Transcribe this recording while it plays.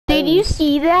did you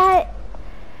see that?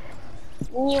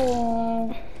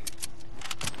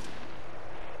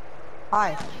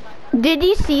 Hi. Did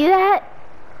you see that?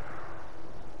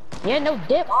 Yeah, no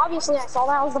dip. Obviously, I saw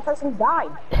that. I was the person who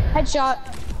died. Headshot.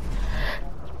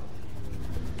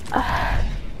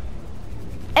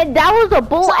 And that was a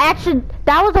bull action.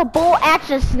 That was a bull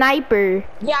action sniper.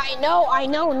 Yeah, I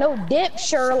know. No dip,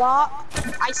 Sherlock.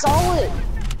 I saw it.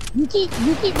 You keep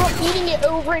repeating it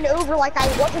over and over like I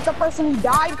wasn't the person who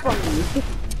died from you.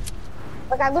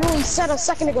 Like I literally said a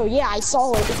second ago, yeah, I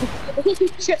saw it.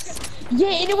 Yeah,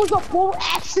 and it was a full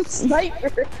action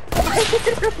sniper. I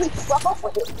literally saw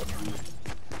it.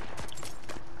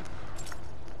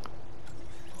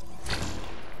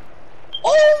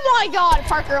 Oh my god,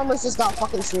 Parker almost just got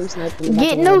fucking stream sniped.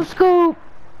 Get no scope.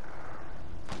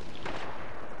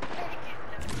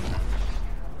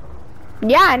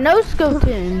 Yeah, no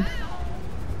scoping.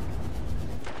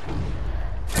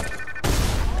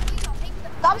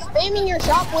 Stop spamming your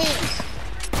shot, please.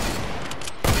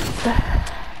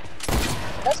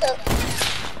 Let's go.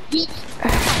 Eat.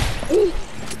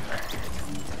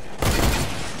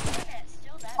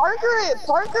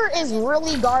 Parker is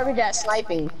really garbage at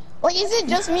sniping. Like, is it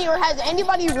just me, or has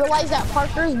anybody realized that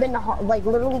Parker's been like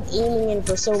literally aiming in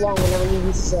for so long whenever he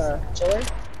uses chiller?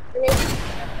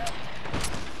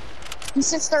 He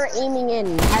sits there aiming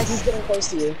in as he's getting close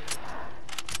to you.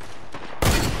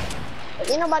 Like,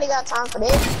 ain't nobody got time for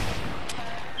this.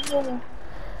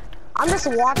 I'm just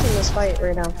watching this fight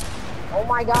right now. Oh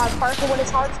my god, Parker with his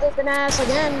heart skipping ass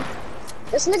again.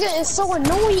 This nigga is so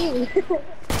annoying.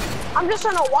 I'm just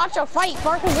trying to watch a fight.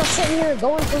 Parker's just sitting here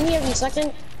going for me every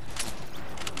second.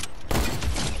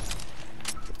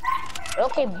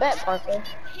 Okay, bet, Parker.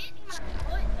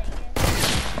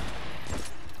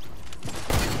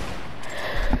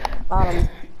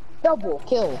 Double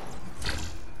kill.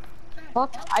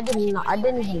 Fuck, I didn't.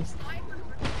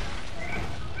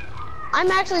 I'm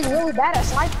actually really bad at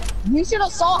sniper. You should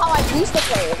have saw how I used to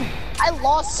play. I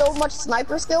lost so much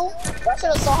sniper skill. I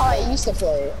should have saw how I used to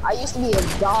play. I used to be a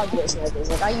god with snipers.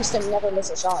 Like, I used to never miss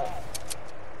a shot.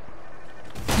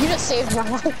 You just saved my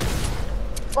life.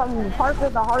 From Parker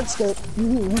the hardscape.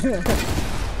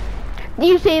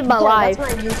 You saved my life.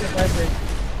 That's my user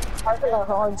Parker the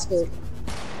hardscape.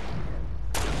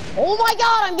 Oh my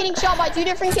god, I'm getting shot by two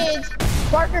different kids.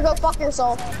 Parker, go fuck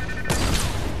yourself.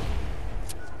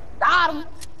 Got him.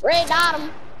 Red got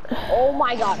him. Oh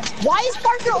my god. Why is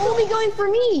Parker only going for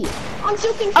me? I'm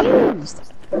so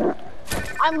confused.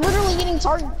 I'm literally getting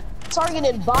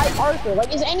targeted by Parker.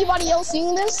 Like, is anybody else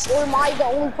seeing this, or am I the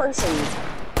only person?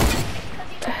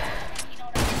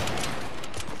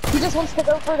 He just wants to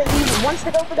go for the easy. Wants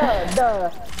to go for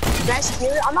the best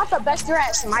here. I'm not the best here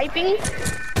at sniping,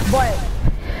 but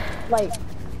like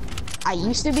I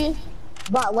used to be.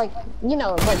 But like, you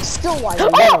know, like skill-wise, I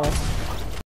know.